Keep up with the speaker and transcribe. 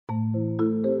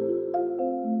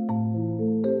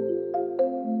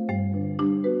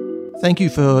Thank you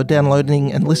for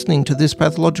downloading and listening to This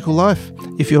Pathological Life.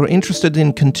 If you're interested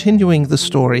in continuing the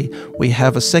story, we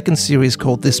have a second series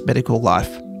called This Medical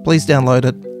Life. Please download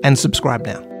it and subscribe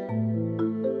now.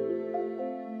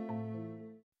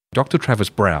 Dr. Travis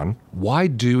Brown, why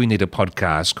do we need a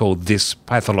podcast called This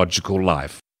Pathological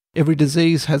Life? Every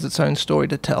disease has its own story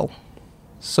to tell,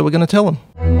 so we're going to tell them.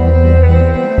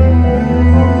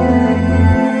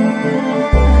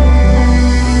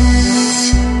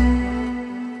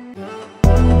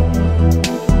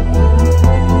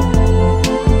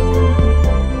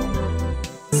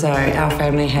 So our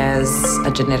family has a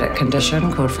genetic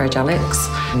condition called Fragile X.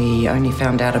 We only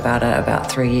found out about it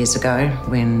about 3 years ago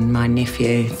when my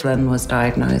nephew Flynn was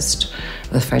diagnosed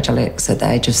with Fragile X at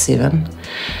the age of 7.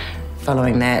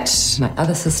 Following that, my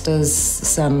other sister's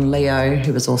son Leo,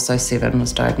 who was also 7,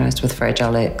 was diagnosed with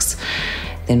Fragile X.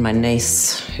 Then my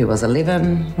niece, who was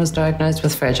 11, was diagnosed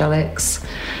with Fragile X.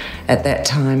 At that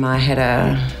time I had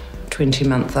a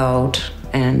 20-month-old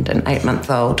and an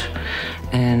 8-month-old,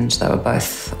 and they were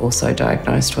both also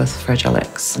diagnosed with Fragile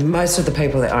X. Most of the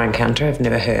people that I encounter have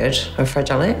never heard of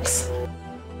Fragile X.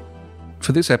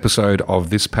 For this episode of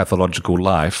This Pathological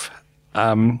Life,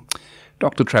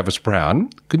 Dr. Travis Brown,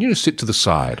 can you just sit to the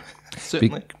side?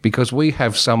 Certainly. Because we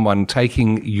have someone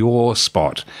taking your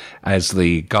spot as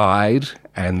the guide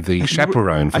and the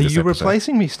chaperone for this episode. Are you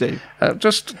replacing me, Steve?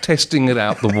 Just testing it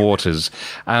out the waters.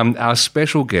 Our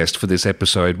special guest for this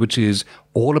episode, which is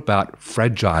all about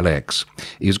Fragile X,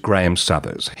 is Graham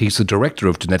Southers. He's the Director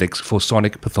of Genetics for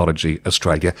Sonic Pathology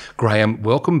Australia. Graham,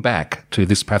 welcome back to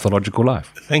This Pathological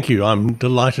Life. Thank you. I'm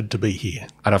delighted to be here.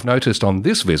 And I've noticed on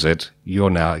this visit, you're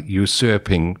now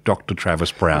usurping Dr.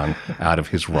 Travis Brown out of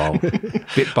his role,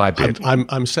 bit by bit.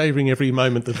 I'm savouring every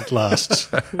moment that it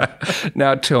lasts.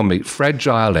 Now tell me,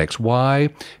 Fragile X,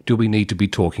 why do we need to be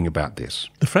talking about this?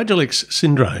 The Fragile X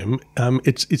syndrome,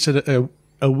 it's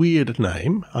a weird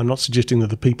name. I'm not suggesting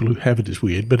that the people who have it is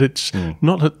weird, but it's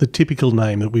not the typical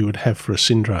name that we would have for a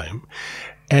syndrome.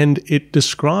 And it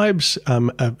describes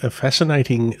a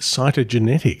fascinating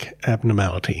cytogenetic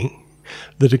abnormality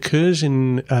that occurs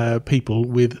in people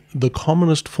with the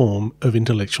commonest form of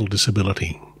intellectual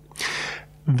disability.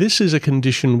 This is a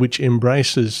condition which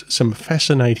embraces some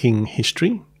fascinating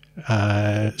history,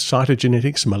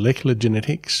 cytogenetics, molecular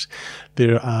genetics.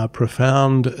 There are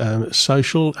profound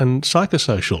social and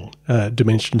psychosocial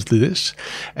dimensions to this,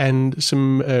 and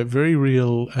some very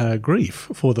real grief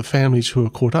for the families who are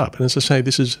caught up. And as I say,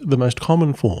 this is the most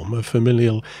common form of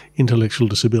familial intellectual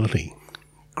disability.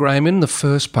 Graham, in the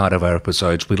first part of our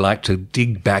episodes, we like to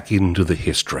dig back into the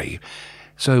history.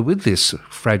 So with this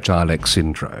Fragile X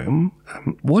syndrome,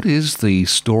 what is the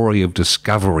story of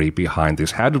discovery behind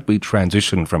this? How did we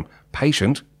transition from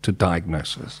patient to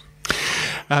diagnosis?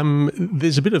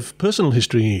 There's a bit of personal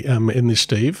history in this,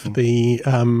 Steve.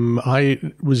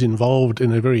 I was involved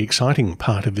in a very exciting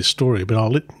part of this story, but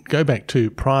I'll go back to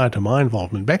prior to my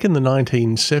involvement. Back in the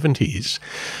 1970s,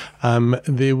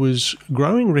 there was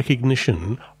growing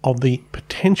recognition of the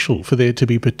potential for there to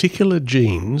be particular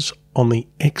genes on the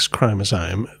X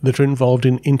chromosome that are involved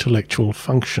in intellectual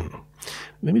function.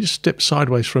 Let me just step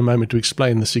sideways for a moment to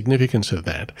explain the significance of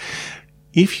that.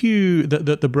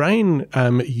 The brain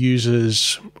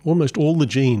uses almost all the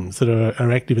genes that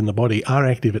are active in the body are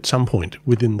active at some point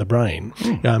within the brain.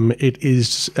 It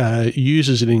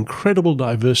uses an incredible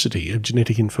diversity of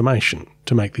genetic information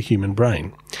to make the human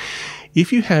brain.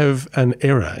 If you have an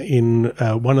error in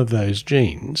one of those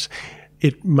genes,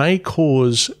 it may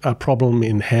cause a problem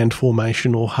in hand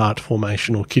formation or heart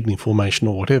formation or kidney formation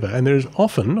or whatever. And there is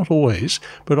often, not always,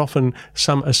 but often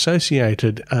some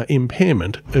associated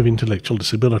impairment of intellectual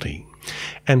disability.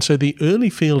 And so the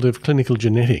early field of clinical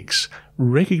genetics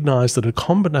recognised that a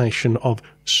combination of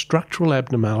structural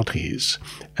abnormalities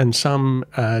and some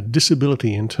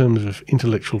disability in terms of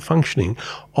intellectual functioning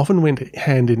often went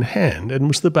hand in hand and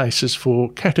was the basis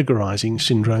for categorising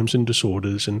syndromes and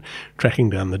disorders and tracking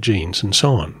down the genes and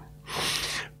so on.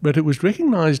 But it was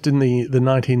recognised in the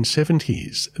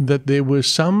 1970s that there were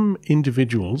some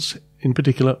individuals, in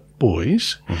particular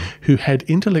boys, who had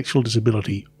intellectual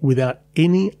disability without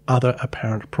any other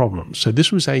apparent problems. So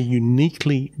this was a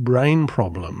uniquely brain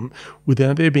problem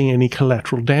without there being any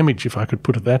collateral damage, if I could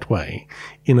put it that way,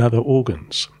 in other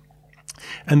organs.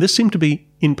 And this seemed to be,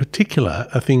 in particular,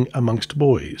 a thing amongst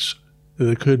boys. It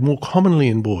occurred more commonly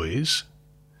in boys.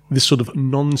 This sort of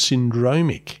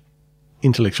non-syndromic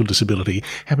intellectual disability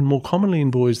happened more commonly in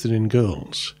boys than in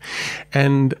girls.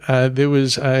 And there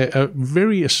was a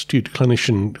very astute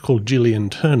clinician called Gillian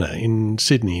Turner in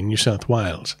Sydney, in New South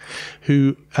Wales,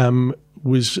 who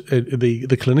was the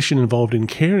clinician involved in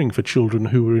caring for children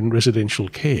who were in residential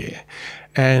care.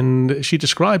 And she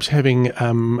describes having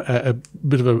a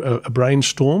bit of a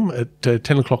brainstorm at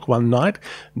 10 o'clock one night.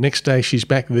 Next day, she's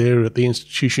back there at the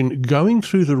institution going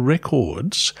through the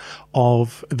records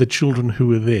of the children who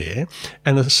were there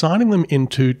and assigning them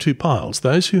into two piles,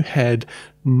 those who had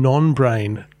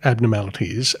non-brain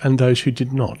abnormalities and those who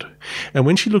did not. And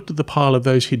when she looked at the pile of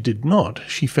those who did not,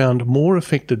 she found more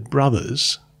affected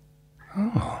brothers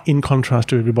in contrast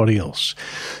to everybody else.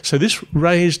 So this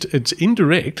raised, it's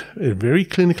indirect, very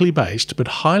clinically based, but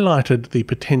highlighted the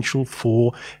potential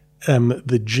for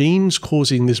the genes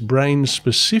causing this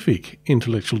brain-specific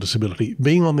intellectual disability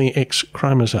being on the X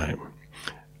chromosome.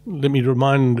 Let me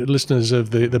remind listeners of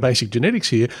the basic genetics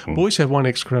here. Boys have one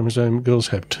X chromosome, girls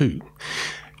have two.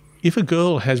 If a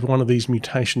girl has one of these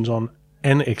mutations on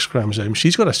an X chromosome,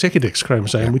 she's got a second X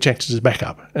chromosome which acts as a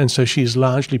backup, and so she is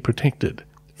largely protected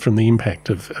from the impact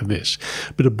of this.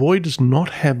 But a boy does not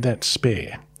have that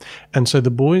spare. And so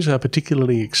the boys are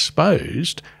particularly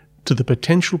exposed to the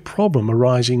potential problem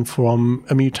arising from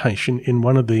a mutation in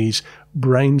one of these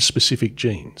brain-specific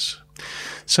genes.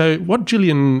 So what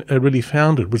Gillian really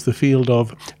founded was the field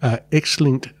of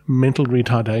X-linked mental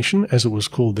retardation, as it was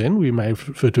called then. We may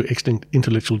refer to X-linked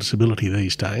intellectual disability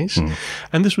these days.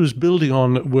 And this was building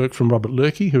on work from Robert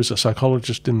Lurkey, who was a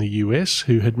psychologist in the US,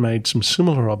 who had made some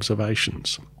similar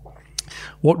observations.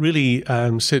 What really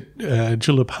set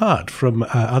Jill apart from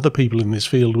other people in this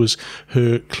field was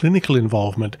her clinical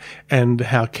involvement and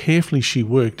how carefully she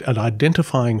worked at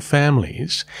identifying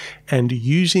families and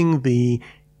using the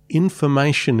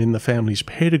information in the family's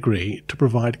pedigree to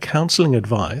provide counselling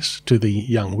advice to the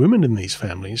young women in these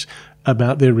families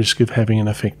about their risk of having an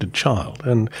affected child.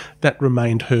 And that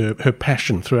remained her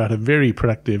passion throughout a very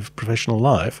productive professional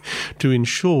life, to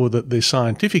ensure that the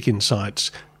scientific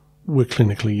insights were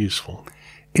clinically useful.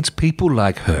 It's people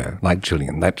like her, like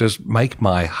Gillian, that just make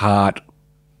my heart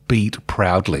beat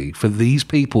proudly for these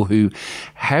people who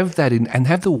have that and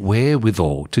have the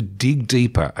wherewithal to dig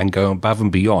deeper and go above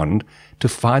and beyond to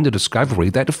find a discovery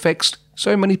that affects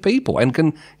so many people and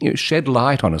can shed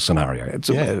light on a scenario.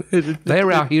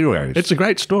 They're our heroes. It's a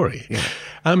great story.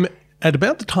 Yeah. At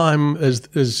about the time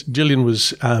as Gillian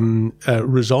was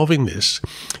resolving this,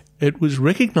 it was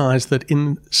recognised that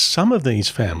in some of these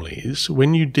families,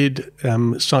 when you did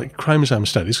chromosome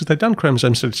studies, because they'd done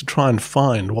chromosome studies to try and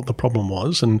find what the problem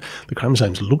was, and the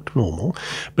chromosomes looked normal,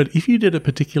 but if you did a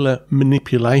particular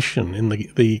manipulation in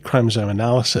the chromosome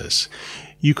analysis,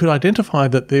 you could identify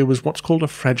that there was what's called a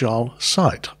fragile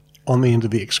site on the end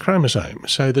of the X chromosome.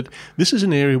 So that this is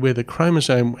an area where the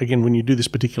chromosome, again, when you do this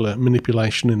particular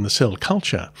manipulation in the cell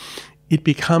culture, it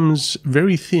becomes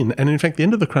very thin, and in fact the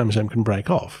end of the chromosome can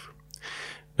break off.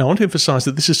 Now, I want to emphasise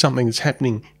that this is something that's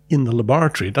happening in the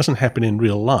laboratory. It doesn't happen in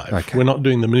real life. Okay. We're not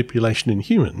doing the manipulation in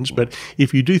humans, but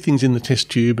if you do things in the test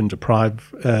tube and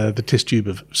deprive the test tube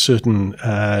of certain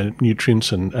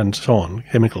nutrients and so on,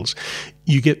 chemicals,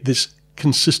 you get this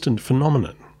consistent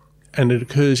phenomenon. And it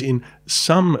occurs in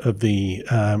some of the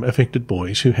affected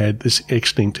boys who had this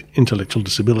X-linked intellectual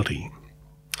disability.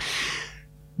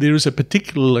 There is a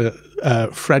particular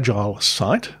fragile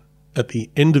site at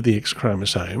the end of the X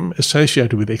chromosome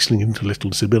associated with X-linked intellectual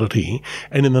disability,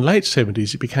 and in the late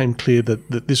 70s it became clear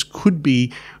that this could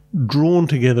be drawn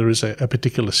together as a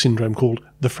particular syndrome called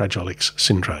the Fragile X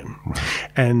syndrome.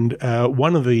 And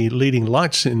one of the leading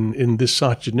lights in this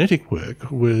cytogenetic work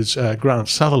was Grant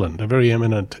Sutherland, a very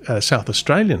eminent South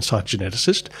Australian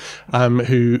cytogeneticist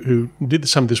who did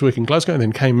some of this work in Glasgow and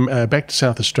then came back to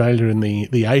South Australia in the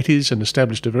 80s and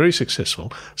established a very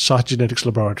successful cytogenetics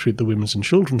laboratory at the Women's and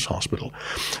Children's Hospital.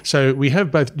 So we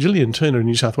have both Gillian Turner in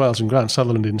New South Wales and Grant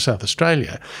Sutherland in South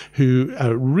Australia, who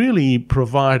really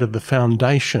provided the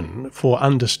foundation for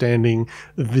understanding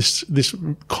this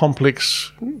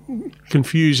complex,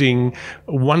 confusing,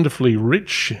 wonderfully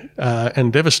rich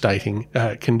and devastating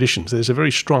conditions. There's a very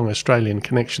strong Australian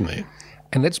connection there.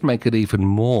 And let's make it even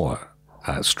more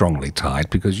strongly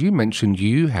tied, because you mentioned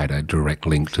you had a direct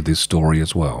link to this story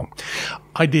as well.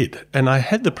 I did, and I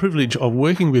had the privilege of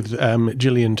working with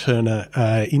Gillian Turner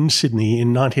in Sydney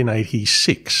in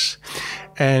 1986.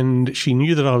 And she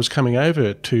knew that I was coming over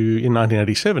in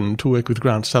 1987 to work with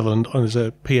Grant Sutherland as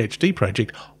a PhD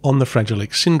project on the Fragile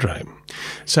X syndrome.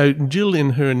 So Jill,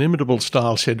 in her inimitable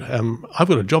style, said, I've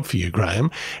got a job for you,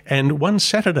 Graham. And one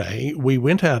Saturday, we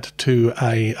went out to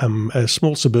a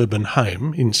small suburban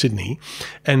home in Sydney,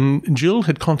 and Jill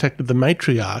had contacted the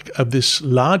matriarch of this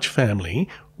large family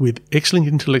with excellent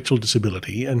intellectual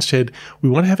disability and said, we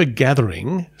want to have a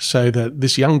gathering so that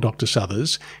this young Dr.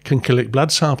 Southers can collect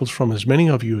blood samples from as many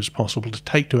of you as possible to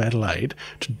take to Adelaide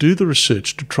to do the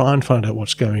research to try and find out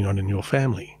what's going on in your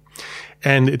family.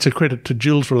 And it's a credit to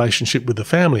Jill's relationship with the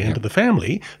family and to the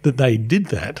family that they did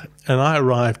that. And I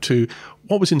arrived to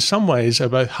what was in some ways a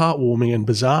both heartwarming and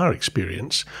bizarre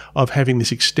experience of having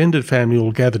this extended family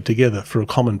all gathered together for a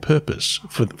common purpose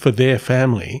for their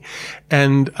family,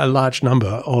 and a large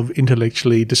number of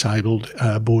intellectually disabled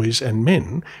boys and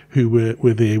men who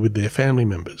were there with their family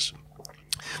members.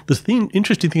 The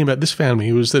interesting thing about this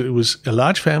family was that it was a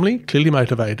large family, clearly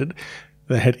motivated.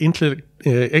 They had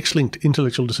excellent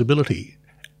intellectual disability,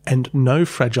 and no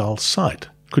fragile site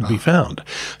could be found.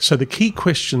 So the key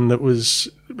question that was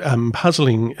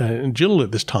puzzling Jill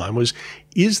at this time was,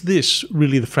 is this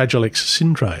really the Fragile X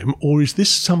syndrome, or is this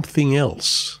something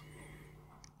else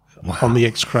on the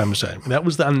X chromosome? That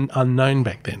was the unknown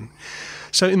back then.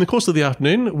 So in the course of the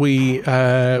afternoon, we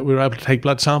were able to take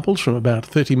blood samples from about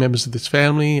 30 members of this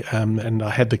family, and I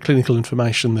had the clinical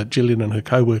information that Gillian and her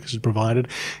co-workers had provided,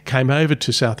 came over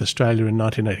to South Australia in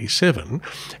 1987,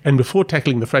 and before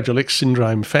tackling the Fragile X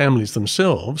syndrome families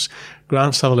themselves,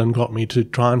 Grant Sutherland got me to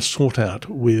try and sort out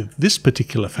with this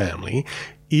particular family,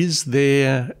 is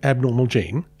their abnormal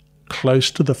gene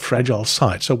close to the fragile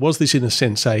site? So was this, in a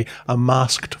sense, a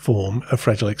masked form of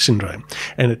Fragile X syndrome?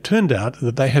 And it turned out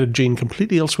that they had a gene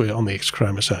completely elsewhere on the X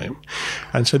chromosome.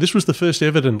 And so this was the first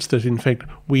evidence that, in fact,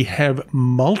 we have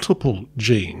multiple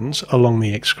genes along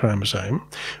the X chromosome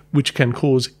which can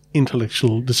cause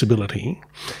intellectual disability.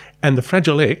 And the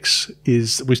Fragile X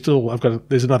is,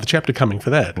 there's another chapter coming for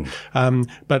that.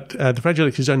 But the Fragile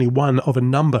X is only one of a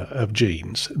number of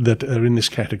genes that are in this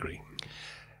category.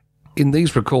 In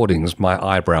these recordings, my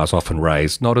eyebrows often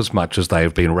raise, not as much as they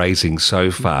have been raising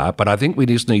so far, but I think we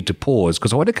just need to pause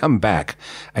because I want to come back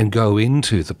and go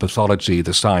into the pathology,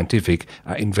 the scientific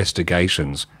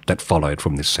investigations that followed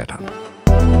from this setup.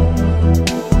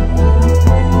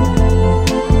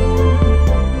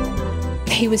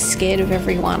 He was scared of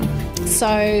everyone.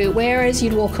 So whereas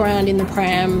you'd walk around in the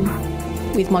pram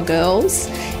with my girls,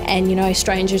 and, you know,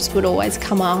 strangers would always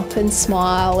come up and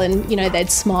smile and, you know, they'd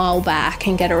smile back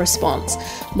and get a response,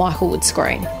 Michael would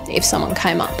scream if someone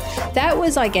came up. That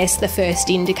was, I guess, the first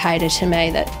indicator to me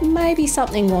that maybe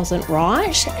something wasn't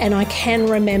right. And I can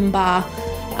remember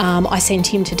I sent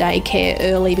him to daycare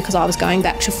early because I was going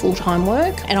back to full-time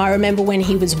work. And I remember when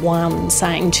he was 1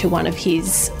 saying to one of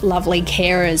his lovely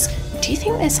carers, "Do you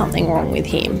think there's something wrong with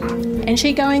him?" And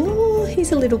she going, "Oh,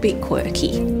 he's a little bit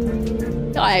quirky."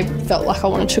 I felt like I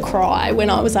wanted to cry when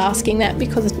I was asking that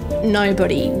because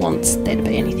nobody wants there to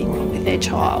be anything wrong with their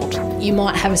child. You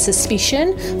might have a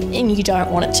suspicion and you don't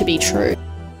want it to be true.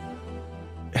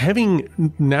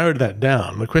 Having narrowed that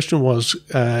down, the question was,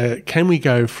 can we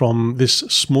go from this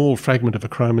small fragment of a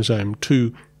chromosome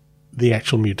to the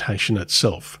actual mutation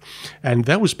itself? And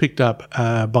that was picked up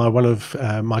by one of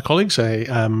my colleagues,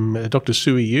 Dr.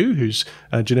 Sui Yu, who's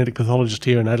a genetic pathologist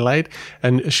here in Adelaide,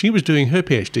 and she was doing her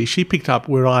PhD. She picked up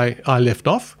where I left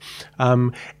off,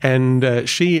 and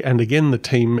she and again the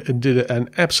team did an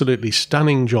absolutely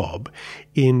stunning job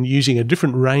in using a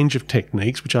different range of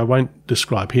techniques, which I won't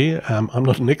describe here, I'm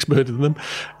not an expert in them,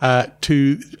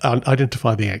 to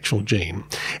identify the actual gene.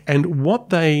 And what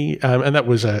they, and that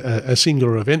was a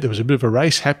singular event, there was a bit of a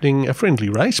race happening, a friendly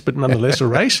race, but nonetheless a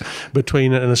race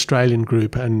between an Australian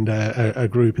group and a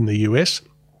group in the US.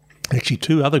 Actually,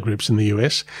 2 other groups in the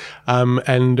US,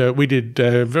 and we did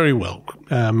very well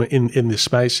in this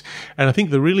space. And I think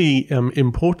the really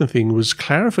important thing was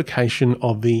clarification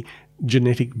of the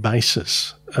genetic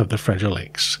basis of the Fragile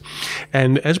X.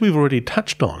 And as we've already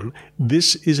touched on,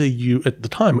 this is at the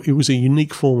time, it was a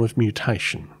unique form of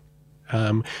mutation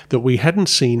that we hadn't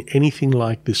seen anything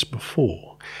like this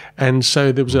before. And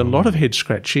so there was a lot of head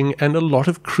scratching and a lot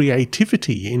of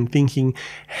creativity in thinking,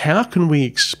 how can we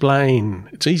explain,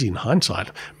 it's easy in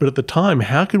hindsight, but at the time,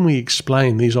 how can we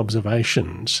explain these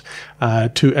observations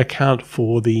to account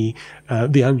for the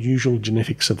unusual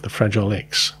genetics of the Fragile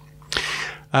X?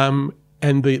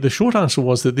 And the short answer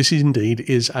was that this indeed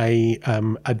is a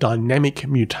dynamic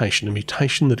mutation, a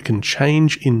mutation that can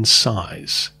change in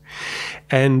size.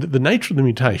 And the nature of the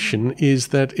mutation is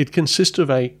that it consists of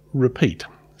a repeat.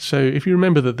 So if you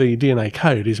remember that the DNA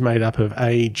code is made up of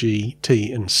A, G,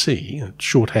 T, and C,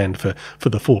 shorthand for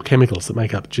the 4 chemicals that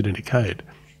make up the genetic code,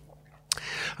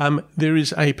 there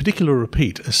is a particular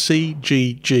repeat, a C,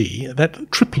 G, G.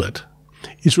 That triplet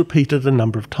is repeated a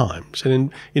number of times.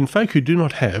 And in folk who do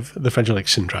not have the Fragile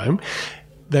X syndrome,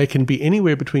 they can be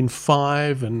anywhere between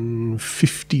 5 and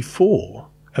 54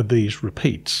 of these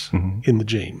repeats in the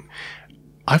gene.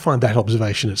 I find that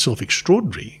observation itself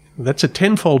extraordinary. That's a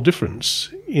tenfold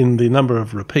difference in the number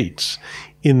of repeats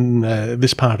in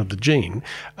this part of the gene,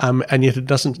 and yet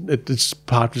it's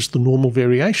part of just the normal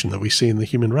variation that we see in the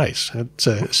human race. It's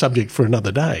a subject for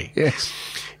another day. Yes.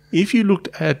 If you looked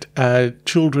at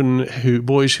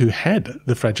boys who had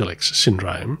the Fragile X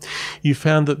syndrome, you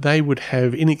found that they would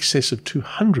have in excess of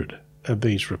 200 of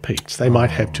these repeats. They might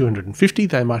have 250,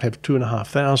 they might have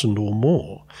 2,500 or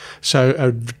more. So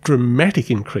a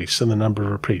dramatic increase in the number of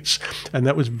repeats, and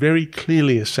that was very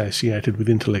clearly associated with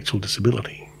intellectual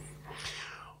disability.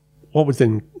 What was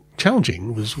then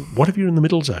challenging was, what if you're in the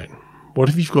middle zone? What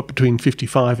if you've got between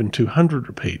 55 and 200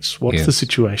 repeats? What's the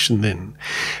situation then?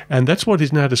 And that's what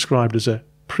is now described as a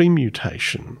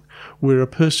premutation, where a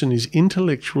person is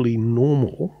intellectually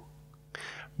normal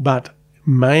but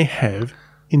may have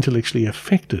intellectually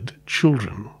affected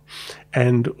children.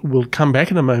 And we'll come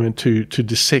back in a moment to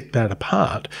dissect that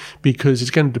apart, because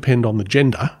it's going to depend on the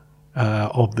gender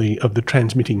of the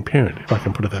transmitting parent, if I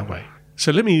can put it that way.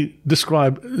 So let me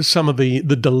describe some of the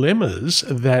dilemmas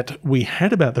that we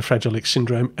had about the Fragile X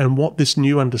syndrome and what this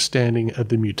new understanding of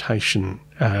the mutation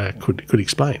could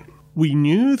explain. We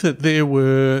knew that there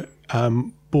were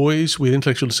boys with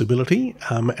intellectual disability,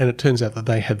 and it turns out that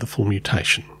they had the full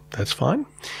mutation. That's fine.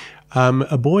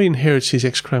 A boy inherits his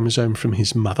X chromosome from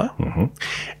his mother,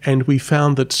 and we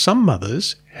found that some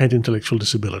mothers had intellectual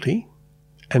disability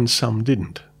and some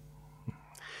didn't.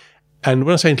 And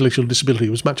when I say intellectual disability, it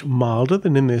was much milder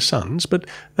than in their sons, but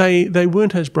they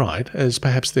weren't as bright as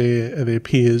perhaps their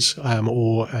peers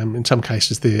or in some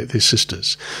cases their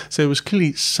sisters. So there was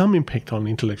clearly some impact on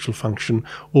intellectual function,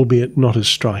 albeit not as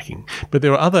striking. But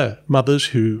there are other mothers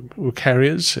who were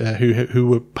carriers, who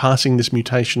were passing this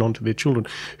mutation on to their children,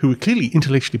 who were clearly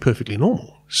intellectually perfectly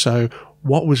normal. So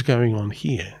what was going on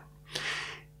here?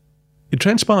 It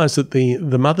transpires that the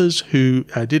mothers who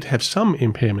did have some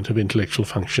impairment of intellectual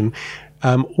function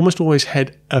almost always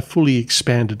had a fully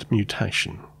expanded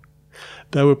mutation.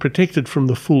 They were protected from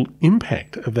the full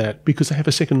impact of that because they have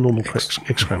a second normal X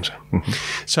chromosome.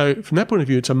 So from that point of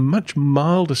view, it's a much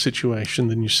milder situation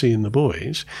than you see in the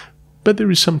boys, but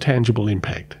there is some tangible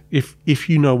impact if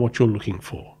you know what you're looking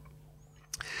for.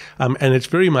 And it's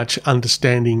very much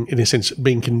understanding, in a sense,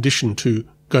 being conditioned to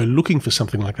go looking for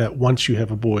something like that once you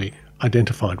have a boy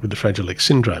identified with the Fragile X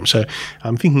syndrome. So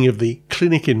I'm thinking of the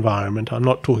clinic environment. I'm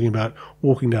not talking about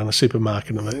walking down a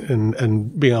supermarket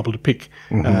and being able to pick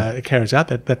carriers out.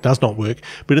 That does not work.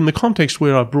 But in the context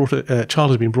where I've brought a child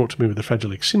has been brought to me with the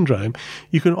Fragile X syndrome,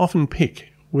 you can often pick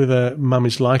whether mum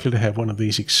is likely to have one of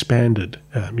these expanded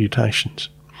mutations.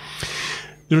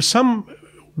 There are some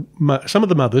of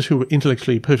the mothers who were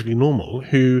intellectually perfectly normal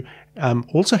who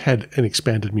also had an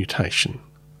expanded mutation,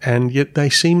 and yet they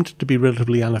seemed to be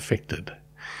relatively unaffected.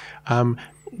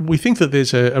 We think that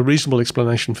there's a reasonable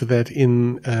explanation for that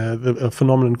in a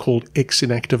phenomenon called X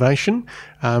inactivation.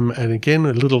 And again,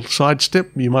 a little sidestep,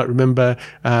 you might remember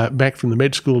back from the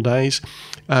med school days,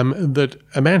 that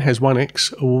a man has one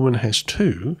X, a woman has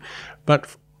two,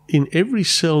 but in every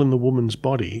cell in the woman's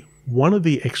body, one of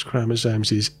the X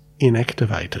chromosomes is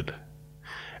inactivated.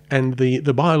 And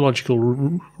the biological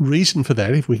reason for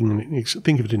that, if we can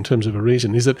think of it in terms of a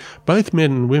reason, is that both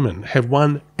men and women have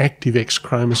one active X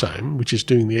chromosome, which is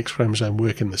doing the X chromosome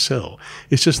work in the cell.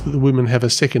 It's just that the women have a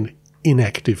second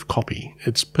inactive copy.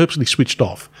 It's purposely switched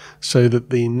off so that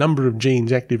the number of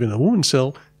genes active in a woman's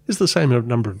cell is the same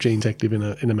number of genes active in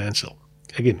a man's cell.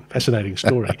 Again, fascinating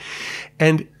story.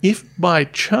 And if by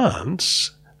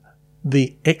chance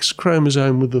the X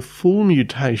chromosome with the full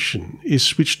mutation is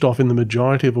switched off in the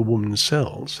majority of a woman's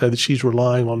cells so that she's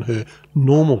relying on her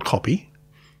normal copy,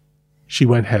 she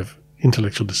won't have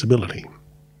intellectual disability.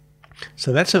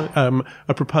 So that's a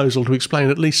proposal to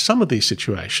explain at least some of these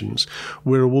situations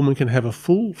where a woman can have a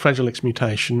full Fragile X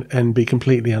mutation and be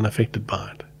completely unaffected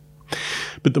by it.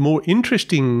 But the more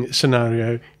interesting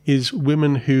scenario is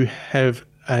women who have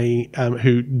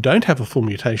who don't have a full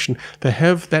mutation. They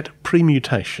have that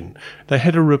premutation. They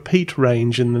had a repeat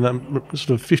range in the number, sort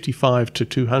of 55 to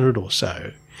 200 or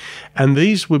so. And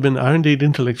these women are indeed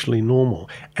intellectually normal.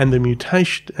 And the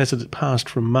mutation, as it passed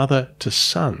from mother to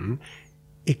son,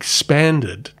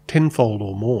 expanded tenfold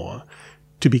or more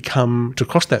to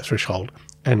cross that threshold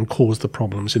and cause the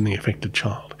problems in the affected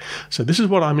child. So this is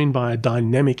what I mean by a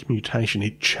dynamic mutation.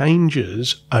 It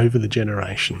changes over the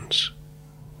generations.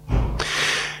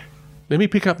 Let me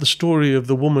pick up the story of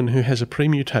the woman who has a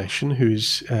premutation, who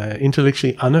is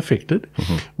intellectually unaffected.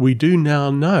 We do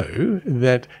now know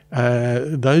that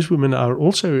those women are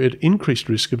also at increased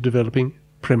risk of developing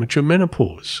premature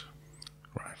menopause.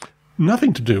 Right.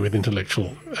 Nothing to do with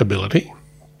intellectual ability.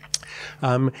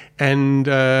 And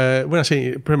when I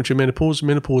say premature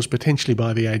menopause potentially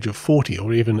by the age of 40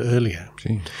 or even earlier.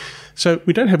 Gee. So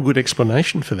we don't have a good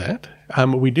explanation for that.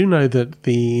 We do know that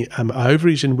the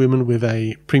ovaries in women with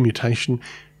a premutation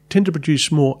tend to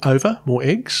produce more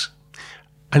eggs.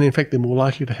 And in fact, they're more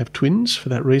likely to have twins for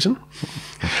that reason.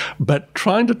 But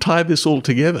trying to tie this all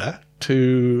together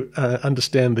to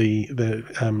understand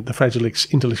the Fragile X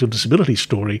intellectual disability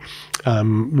story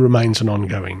remains an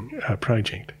ongoing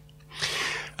project.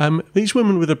 These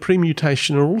women with a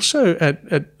premutation are also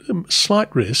at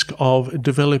slight risk of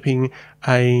developing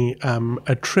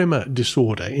a tremor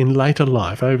disorder in later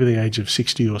life, over the age of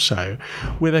 60 or so,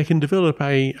 where they can develop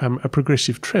a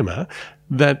progressive tremor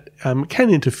that can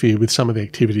interfere with some of the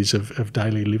activities of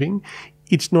daily living.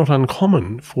 It's not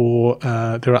uncommon for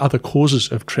there are other causes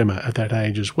of tremor at that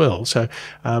age as well. So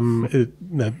the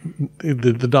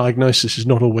diagnosis is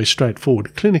not always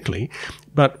straightforward clinically,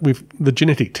 but the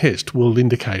genetic test will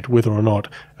indicate whether or not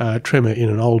tremor in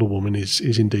an older woman is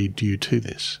indeed due to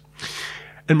this.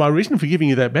 And my reason for giving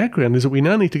you that background is that we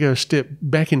now need to go a step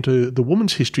back into the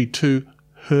woman's history to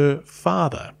her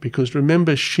father, because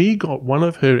remember, she got one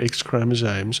of her X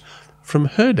chromosomes from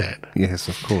her dad. Yes,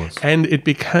 of course. And it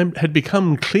had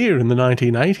become clear in the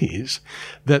 1980s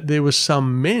that there were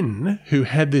some men who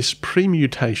had this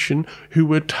premutation who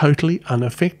were totally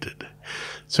unaffected.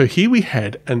 So here we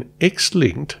had an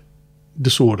X-linked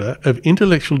disorder of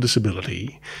intellectual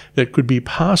disability that could be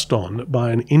passed on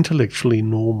by an intellectually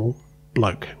normal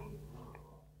bloke.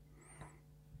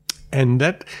 And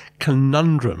that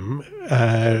conundrum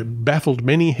baffled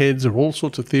many heads. There were all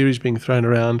sorts of theories being thrown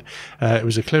around. It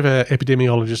was a clever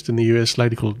epidemiologist in the US, a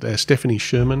lady called Stephanie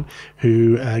Sherman,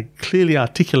 who clearly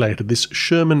articulated this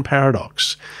Sherman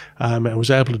paradox and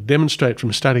was able to demonstrate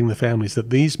from studying the families that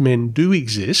these men do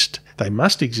exist. They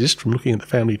must exist from looking at the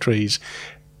family trees,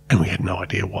 and we had no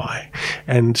idea why.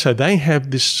 And so they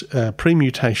have this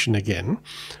premutation again.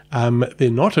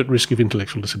 They're not at risk of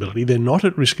intellectual disability. They're not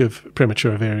at risk of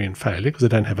premature ovarian failure because they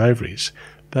don't have ovaries.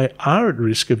 They are at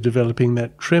risk of developing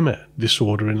that tremor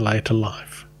disorder in later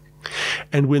life.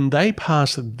 And when they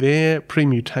pass their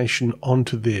premutation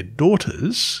onto their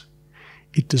daughters,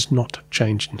 it does not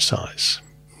change in size.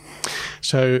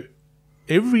 So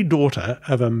every daughter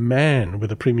of a man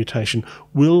with a premutation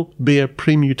will be a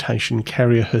premutation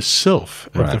carrier herself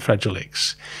of the Fragile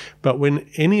X. But when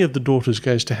any of the daughters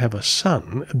goes to have a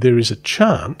son, there is a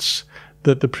chance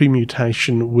that the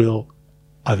premutation will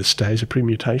either stay as a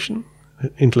premutation,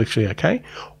 intellectually okay,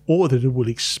 or that it will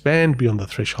expand beyond the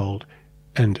threshold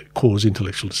and cause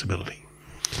intellectual disability.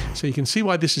 So you can see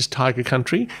why this is tiger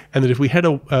country, and that if we had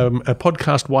a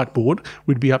podcast whiteboard,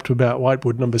 we'd be up to about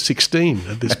whiteboard number 16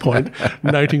 at this point,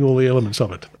 noting all the elements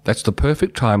of it. That's the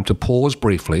perfect time to pause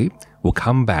briefly. We'll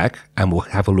come back and we'll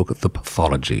have a look at the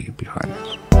pathology behind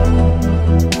it.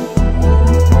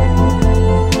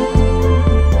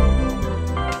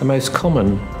 The most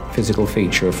common physical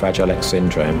feature of Fragile X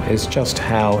syndrome is just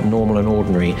how normal and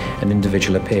ordinary an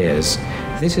individual appears.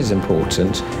 This is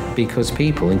important because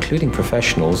people, including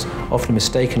professionals, often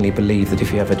mistakenly believe that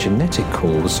if you have a genetic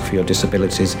cause for your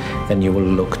disabilities, then you will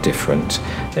look different.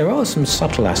 There are some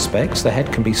subtle aspects. The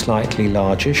head can be slightly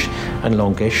largish and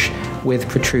longish, with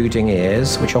protruding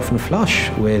ears, which often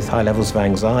flush with high levels of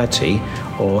anxiety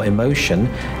or emotion.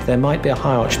 There might be a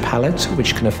high-arched palate,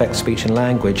 which can affect speech and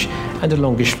language, and a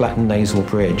longish flattened nasal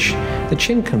bridge. The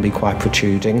chin can be quite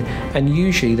protruding, and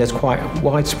usually there's quite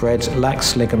widespread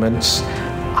lax ligaments,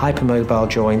 hypermobile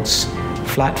joints,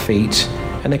 flat feet,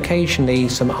 and occasionally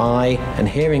some eye and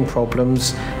hearing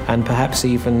problems, and perhaps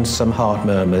even some heart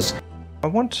murmurs. I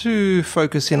want to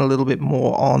focus in a little bit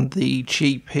more on the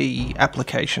GP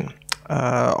application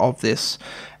of this.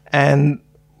 And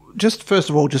just first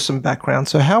of all, just some background.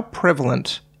 So how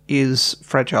prevalent is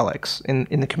Fragile X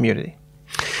in the community?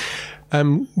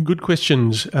 Good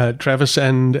questions, Travis,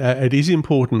 and it is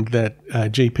important that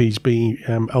GPs be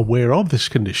aware of this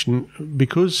condition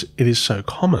because it is so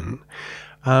common.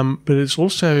 But it's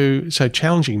also so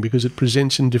challenging because it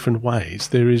presents in different ways.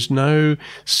 There is no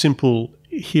simple,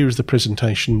 here is the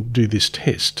presentation, do this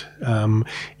test.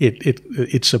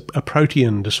 It's a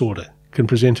protean disorder, can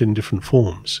present in different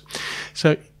forms.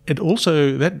 So it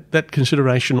also, that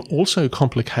consideration also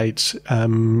complicates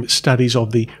studies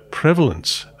of the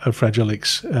prevalence of Fragile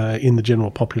X in the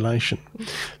general population.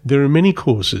 There are many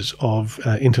causes of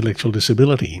intellectual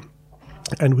disability,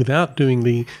 and without doing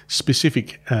the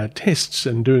specific tests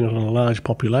and doing it on a large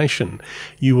population,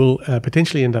 you will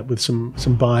potentially end up with some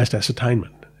biased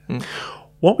ascertainment.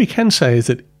 What we can say is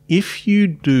that if you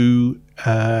do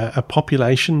a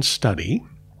population study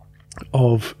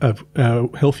of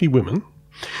healthy women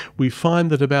we find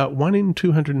that about 1 in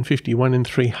 250, 1 in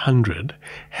 300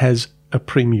 has a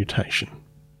premutation.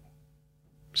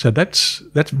 So that's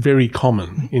very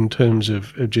common in terms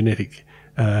of genetic,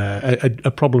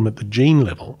 a problem at the gene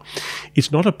level.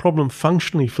 It's not a problem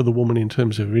functionally for the woman in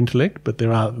terms of her intellect, but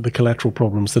there are the collateral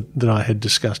problems that I had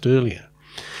discussed earlier.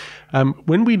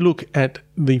 When we look at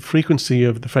the frequency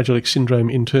of the Fragile X syndrome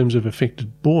in terms of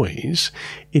affected boys,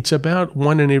 it's about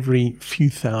 1 in every few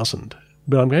thousand.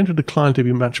 But I'm going to decline to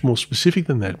be much more specific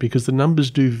than that because the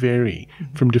numbers do vary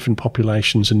from different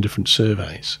populations and different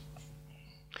surveys.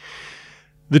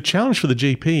 The challenge for the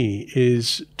GP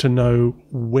is to know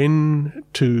when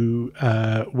to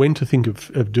think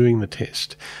of doing the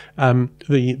test.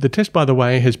 The test, by the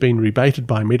way, has been rebated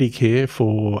by Medicare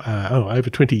for over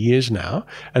 20 years now,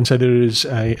 and so there is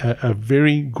a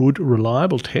very good,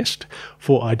 reliable test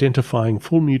for identifying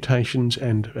full mutations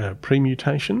and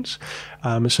premutations.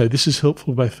 So this is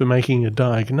helpful both for making a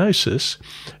diagnosis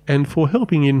and for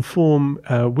helping inform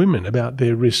women about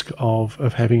their risk of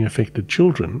having affected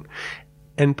children,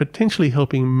 and potentially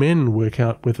helping men work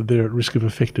out whether they're at risk of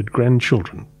affected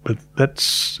grandchildren. But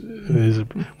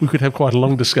we could have quite a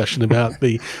long discussion about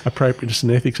the appropriateness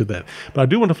and ethics of that. But I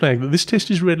do want to flag that this test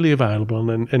is readily available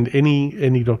and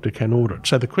any doctor can order it.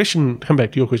 So the question, come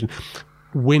back to your question,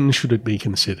 when should it be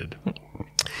considered?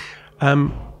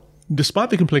 Despite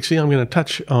the complexity, I'm going to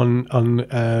touch on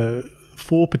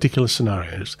 4 particular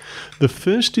scenarios. The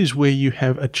first is where you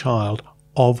have a child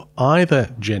of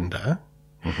either gender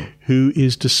who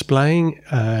is displaying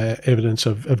evidence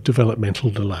of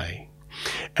developmental delay.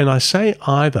 And I say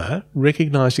either,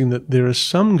 recognising that there are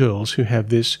some girls who have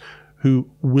this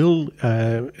who will,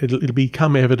 it'll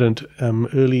become evident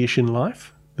early-ish in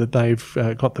life that they've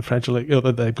got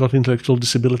that they've got intellectual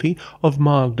disability of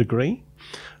mild degree.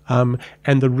 And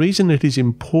the reason it is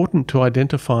important to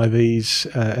identify these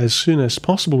as soon as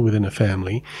possible within a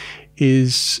family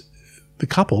is the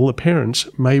couple, the parents,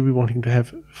 may be wanting to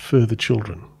have further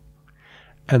children.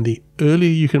 And the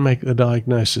earlier you can make the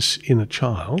diagnosis in a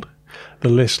child, the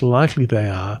less likely they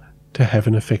are to have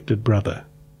an affected brother.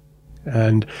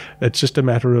 And it's just a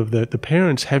matter of the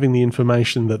parents having the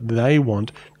information that they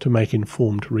want to make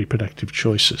informed reproductive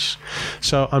choices.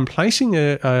 So I'm placing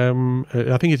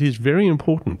I think it is very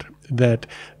important that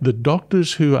the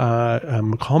doctors who are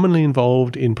commonly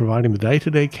involved in providing the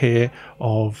day-to-day care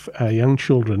of young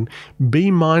children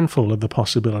be mindful of the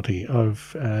possibility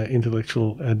of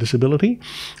intellectual disability,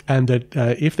 and that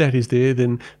if that is there,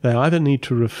 then they either need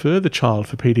to refer the child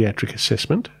for paediatric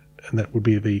assessment, and that would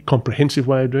be the comprehensive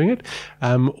way of doing it,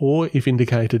 or, if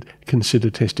indicated, consider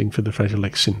testing for the Fragile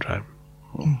X syndrome.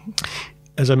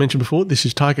 As I mentioned before, this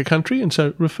is tiger country, and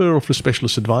so referral for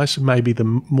specialist advice may be the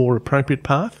more appropriate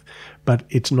path, but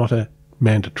it's not a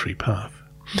mandatory path.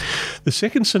 The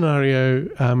second scenario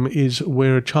is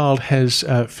where a child has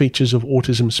features of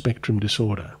autism spectrum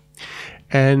disorder.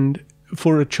 And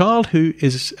for a child who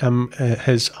has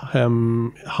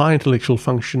high intellectual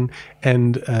function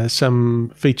and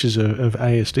some features of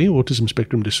ASD, autism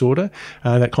spectrum disorder,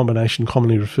 that combination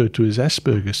commonly referred to as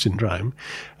Asperger's syndrome,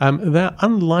 they're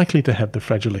unlikely to have the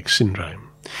Fragile X syndrome.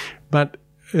 But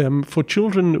for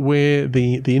children where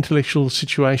the intellectual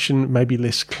situation may be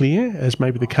less clear, as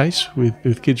may be the case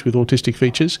with kids with autistic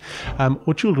features,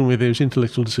 or children where there's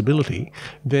intellectual disability,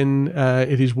 then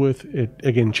it is worth,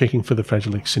 again, checking for the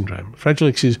Fragile X syndrome. Fragile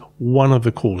X is one of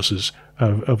the causes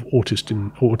of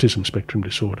autism spectrum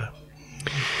disorder.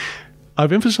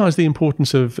 I've emphasised the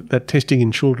importance of that testing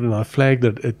in children. I've flagged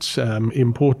that it's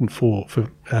important for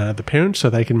the parents so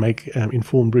they can make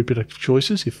informed reproductive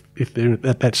choices if they're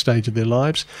at that stage of their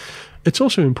lives. It's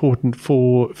also important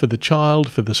for the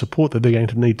child, for the support that they're going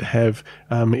to need to have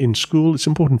in school. It's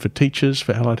important for teachers,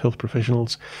 for allied health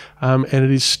professionals, and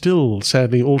it is still,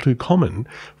 sadly, all too common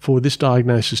for this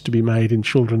diagnosis to be made in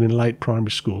children in late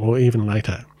primary school or even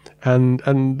later.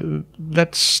 And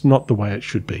that's not the way it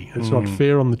should be. It's not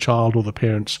fair on the child or the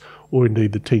parents or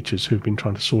indeed the teachers who've been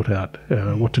trying to sort out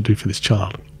what to do for this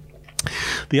child.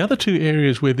 The other two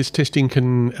areas where this testing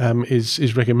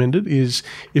is recommended is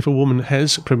if a woman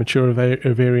has premature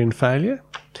ovarian failure,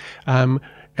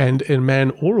 and a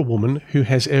man or a woman who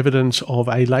has evidence of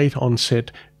a late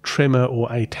onset tremor or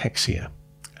ataxia.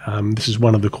 This is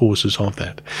one of the causes of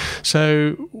that.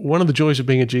 So one of the joys of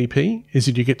being a GP is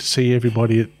that you get to see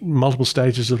everybody at multiple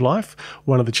stages of life.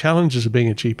 One of the challenges of being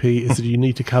a GP is that you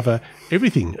need to cover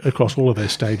everything across all of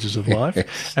those stages of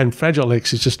life. And Fragile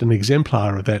X is just an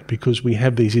exemplar of that because we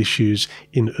have these issues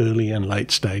in early and late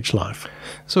stage life.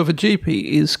 So if a GP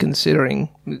is considering,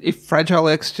 if Fragile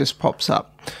X just pops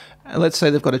up, let's say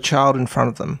they've got a child in front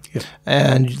of them,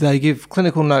 and they give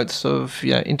clinical notes of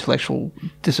intellectual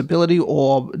disability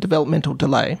or developmental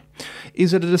delay.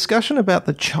 Is it a discussion about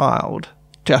the child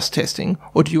just testing,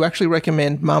 or do you actually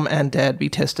recommend mum and dad be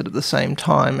tested at the same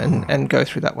time and go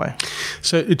through that way?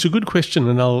 So it's a good question,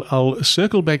 and I'll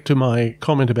circle back to my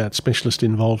comment about specialist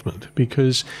involvement,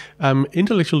 because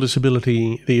intellectual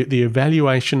disability, the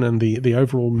evaluation and the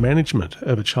overall management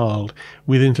of a child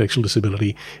with intellectual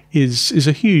disability is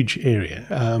a huge area,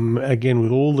 again,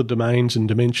 with all the domains and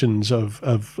dimensions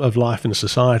of life in a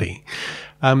society.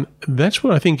 That's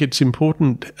where I think it's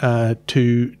important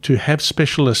to have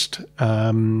specialist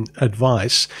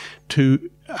advice to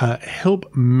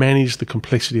help manage the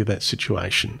complexity of that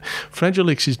situation. Fragile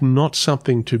X is not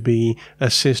something to be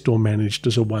assessed or managed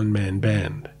as a one-man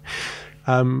band.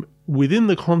 Within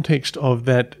the context of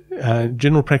that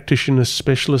general practitioner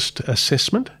specialist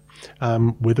assessment,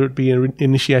 whether it be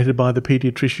initiated by the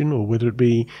paediatrician or whether it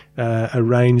be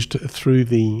arranged through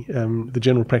the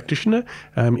general practitioner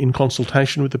in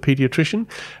consultation with the paediatrician,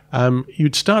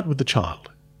 you'd start with the child,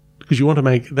 because you want to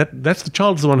make that's the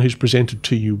child's the one who's presented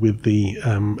to you with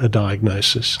a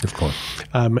diagnosis, Of course.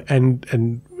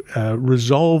 and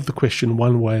resolve the question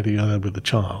one way or the other with the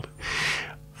child.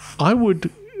 I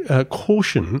would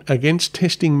caution against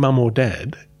testing mum or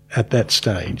dad at that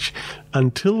stage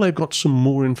until they've got some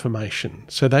more information.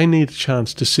 So they need a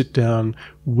chance to sit down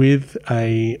with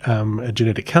a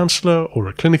genetic counsellor or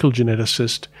a clinical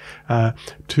geneticist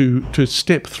to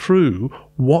step through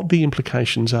what the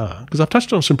implications are. Because I've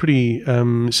touched on some pretty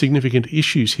significant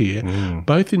issues here,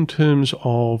 both in terms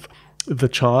of the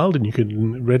child, and you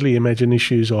can readily imagine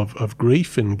issues of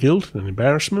grief and guilt and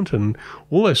embarrassment and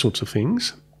all those sorts of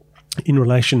things in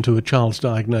relation to a child's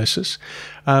diagnosis.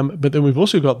 But then we've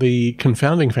also got the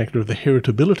confounding factor of the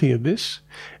heritability of this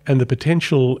and the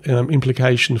potential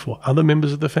implications for other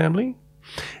members of the family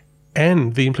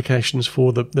and the implications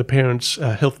for the parents'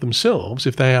 health themselves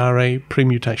if they are a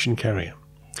pre-mutation carrier.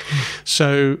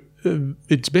 So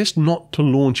it's best not to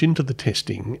launch into the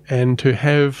testing and to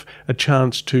have a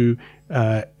chance to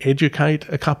educate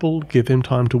a couple, give them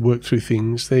time to work through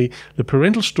things. The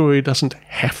parental story doesn't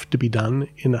have to be done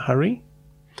in a hurry.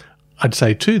 I'd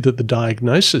say too that the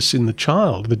diagnosis in the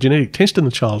child, the genetic test in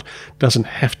the child, doesn't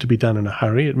have to be done in a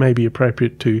hurry. It may be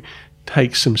appropriate to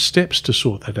take some steps to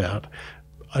sort that out.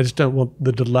 I just don't want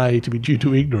the delay to be due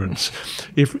to ignorance.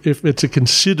 If it's a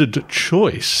considered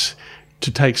choice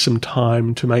to take some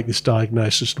time to make this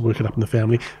diagnosis and work it up in the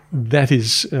family, that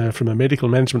is, from a medical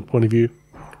management point of view,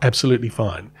 absolutely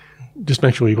fine. Just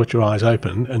make sure you've got your eyes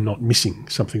open and not missing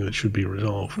something that should be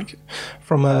resolved.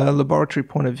 From a laboratory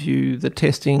point of view, the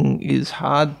testing is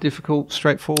hard, difficult,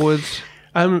 straightforward?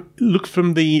 Look,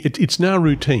 it's now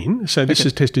routine. So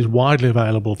this test is widely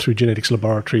available through genetics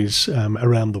laboratories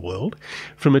around the world.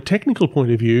 From a technical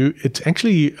point of view, it's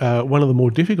actually one of the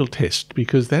more difficult tests,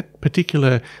 because that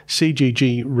particular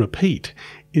CGG repeat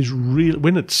is real.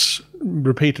 When it's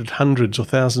repeated hundreds or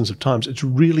thousands of times, it's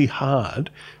really hard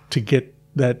to get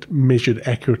that measured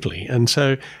accurately. And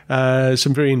so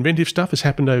some very inventive stuff has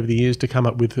happened over the years to come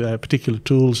up with particular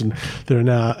tools, and there are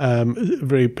now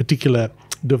very particular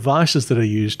devices that are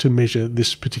used to measure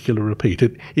this particular repeat.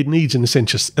 It needs, in a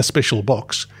sense, a special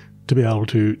box to be able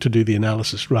to do the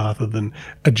analysis rather than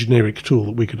a generic tool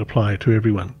that we could apply to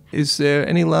everyone. Is there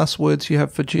any last words you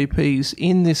have for GPs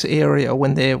in this area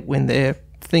when they're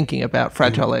thinking about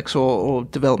Fragile X or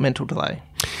developmental delay?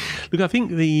 Look, I think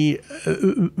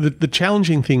the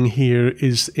challenging thing here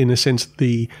is, in a sense,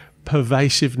 the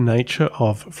pervasive nature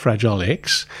of Fragile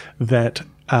X, that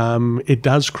it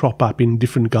does crop up in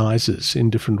different guises, in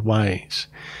different ways.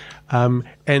 And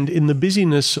in the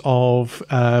busyness of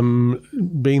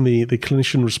being the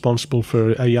clinician responsible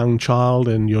for a young child,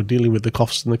 and you're dealing with the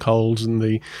coughs and the colds and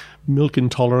the milk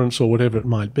intolerance or whatever it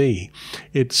might be,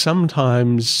 it's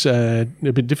sometimes a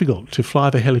bit difficult to fly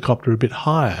the helicopter a bit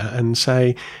higher and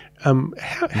say,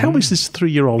 how is this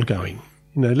 3-year-old going?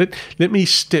 Let me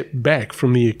step back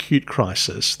from the acute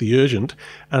crisis, the urgent,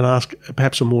 and ask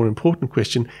perhaps a more important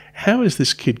question: how is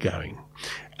this kid going?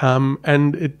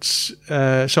 And it's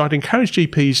so I'd encourage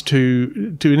GPs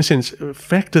to in a sense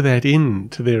factor that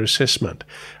into their assessment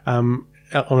on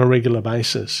a regular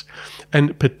basis,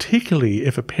 and particularly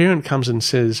if a parent comes and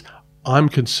says, "I'm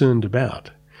concerned about,"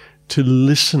 to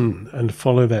listen and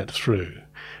follow that through.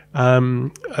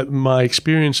 My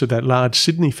experience of that large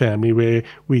Sydney family, where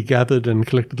we gathered and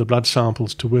collected the blood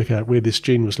samples to work out where this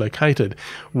gene was located,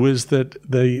 was that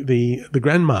the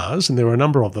grandmas, and there were a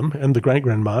number of them, and the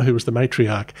great-grandma, who was the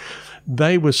matriarch,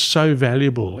 they were so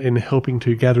valuable in helping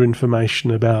to gather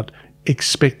information about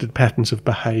expected patterns of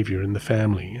behaviour in the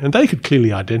family. And they could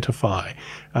clearly identify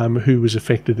who was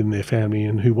affected in their family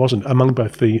and who wasn't, among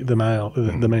both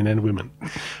the men and women.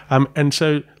 And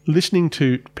so listening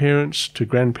to parents, to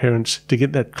grandparents, to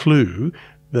get that clue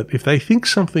that if they think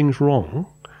something's wrong,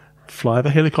 fly the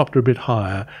helicopter a bit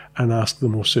higher and ask the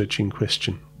more searching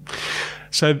question.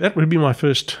 So that would be my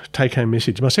first take-home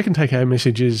message. My second take-home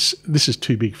message is this is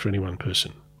too big for any one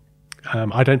person.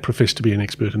 I don't profess to be an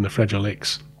expert in the Fragile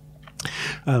X.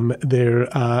 It's a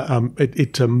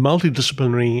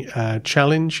multidisciplinary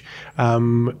challenge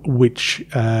which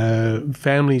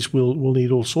families will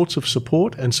need all sorts of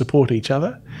support and support each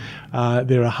other.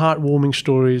 There are heartwarming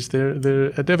stories, there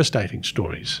are devastating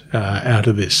stories out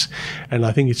of this. And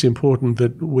I think it's important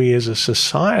that we as a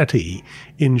society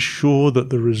ensure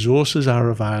that the resources are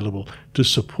available to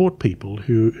support people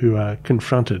who are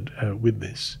confronted with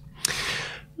this.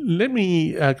 Let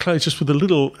me close just with a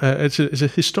little, as a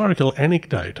historical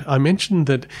anecdote. I mentioned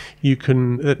that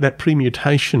that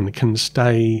premutation can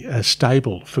stay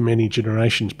stable for many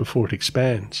generations before it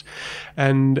expands.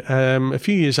 And a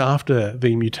few years after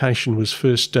the mutation was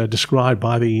first described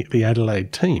by the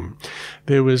Adelaide team,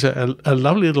 there was a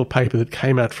lovely little paper that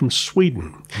came out from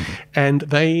Sweden. Mm-hmm. And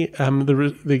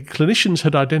the clinicians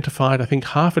had identified, I think,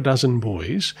 6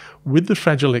 boys with the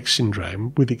Fragile X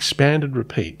syndrome with expanded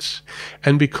repeats.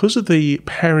 And because of the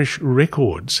parish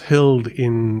records held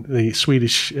in the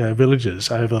Swedish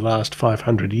villages over the last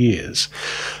 500 years,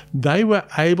 they were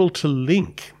able to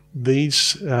link these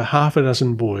 6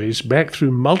 boys back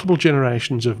through multiple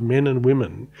generations of men and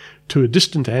women to a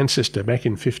distant ancestor back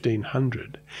in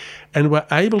 1500, and were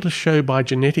able to show by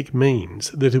genetic means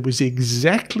that it was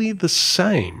exactly the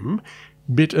same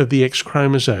bit of the X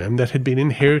chromosome that had been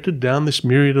inherited down this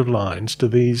myriad of lines to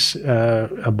these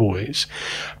boys.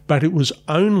 But it was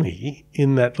only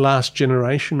in that last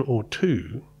generation or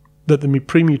two that the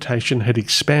premutation had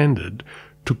expanded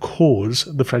to cause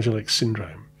the Fragile X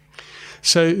syndrome.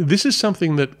 So this is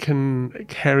something that can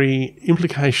carry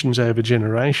implications over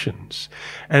generations.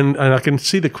 And I can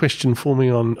see the question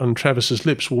forming on Travis's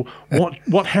lips. Well,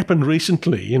 what happened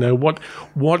recently? You know, what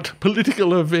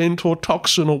political event or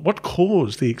toxin or what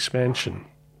caused the expansion?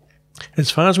 As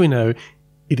far as we know,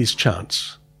 it is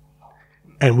chance.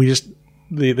 And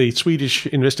the Swedish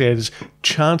investigators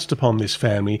chanced upon this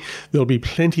family. There'll be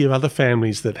plenty of other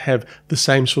families that have the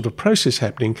same sort of process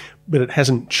happening, but it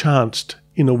hasn't chanced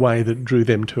in a way that drew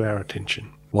them to our attention.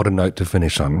 What a note to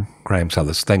finish on. Graham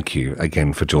Southers, thank you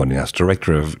again for joining us,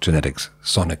 Director of Genetics,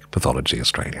 Sonic Pathology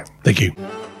Australia. Thank you.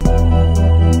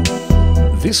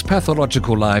 This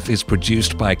Pathological Life is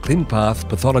produced by ClinPath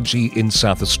Pathology in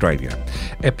South Australia.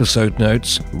 Episode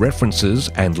notes, references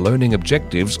and learning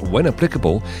objectives, when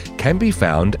applicable, can be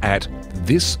found at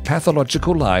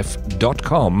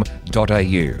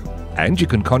thispathological.life.com.au. And you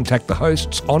can contact the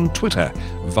hosts on Twitter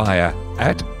via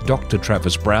 @Dr.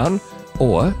 Travis Brown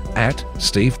or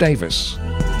 @Steve Davis.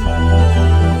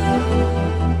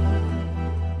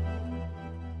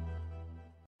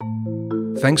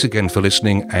 Thanks again for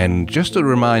listening, and just a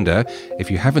reminder,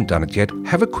 if you haven't done it yet,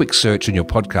 have a quick search in your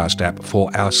podcast app for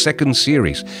our second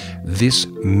series, This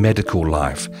Medical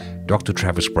Life. Dr.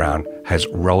 Travis Brown has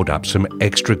rolled up some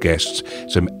extra guests,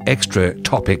 some extra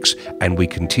topics, and we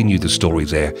continue the story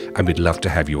there, and we'd love to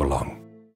have you along.